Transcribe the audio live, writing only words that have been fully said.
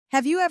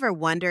Have you ever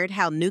wondered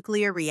how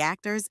nuclear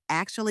reactors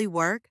actually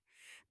work?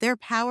 They're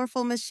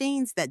powerful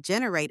machines that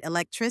generate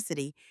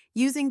electricity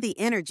using the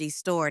energy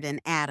stored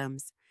in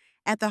atoms.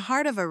 At the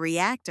heart of a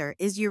reactor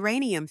is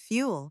uranium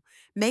fuel,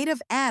 made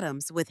of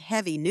atoms with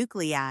heavy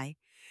nuclei.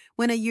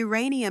 When a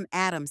uranium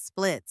atom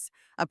splits,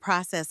 a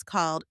process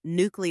called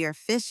nuclear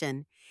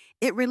fission,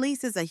 it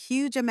releases a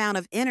huge amount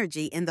of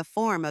energy in the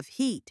form of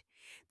heat.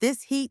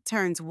 This heat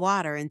turns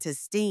water into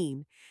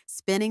steam,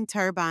 spinning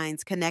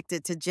turbines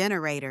connected to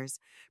generators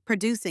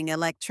producing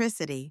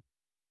electricity.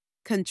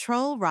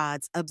 Control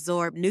rods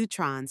absorb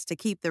neutrons to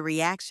keep the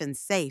reaction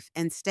safe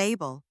and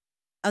stable.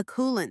 A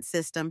coolant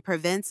system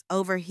prevents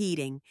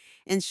overheating,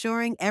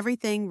 ensuring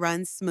everything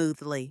runs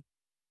smoothly.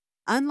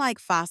 Unlike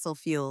fossil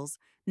fuels,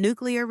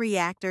 nuclear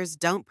reactors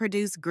don't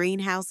produce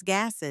greenhouse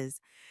gases,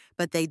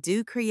 but they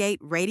do create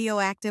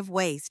radioactive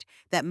waste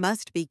that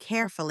must be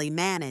carefully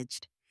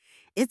managed.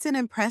 It's an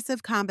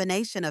impressive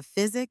combination of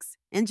physics,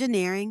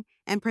 engineering,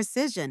 and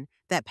precision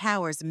that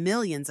powers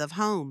millions of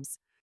homes.